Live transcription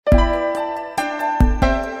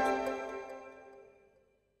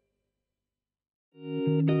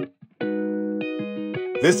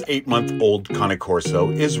This 8-month-old Cane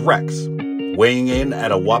Corso is Rex. Weighing in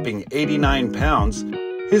at a whopping 89 pounds,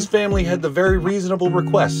 his family had the very reasonable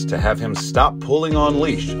request to have him stop pulling on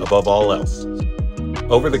leash above all else.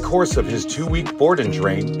 Over the course of his 2-week board and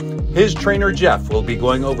train, his trainer Jeff will be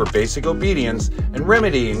going over basic obedience and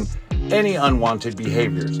remedying any unwanted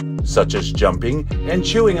behaviors, such as jumping and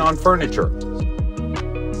chewing on furniture.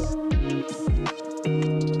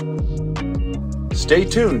 Stay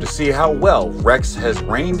tuned to see how well Rex has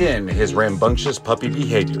reined in his rambunctious puppy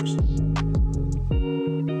behaviors.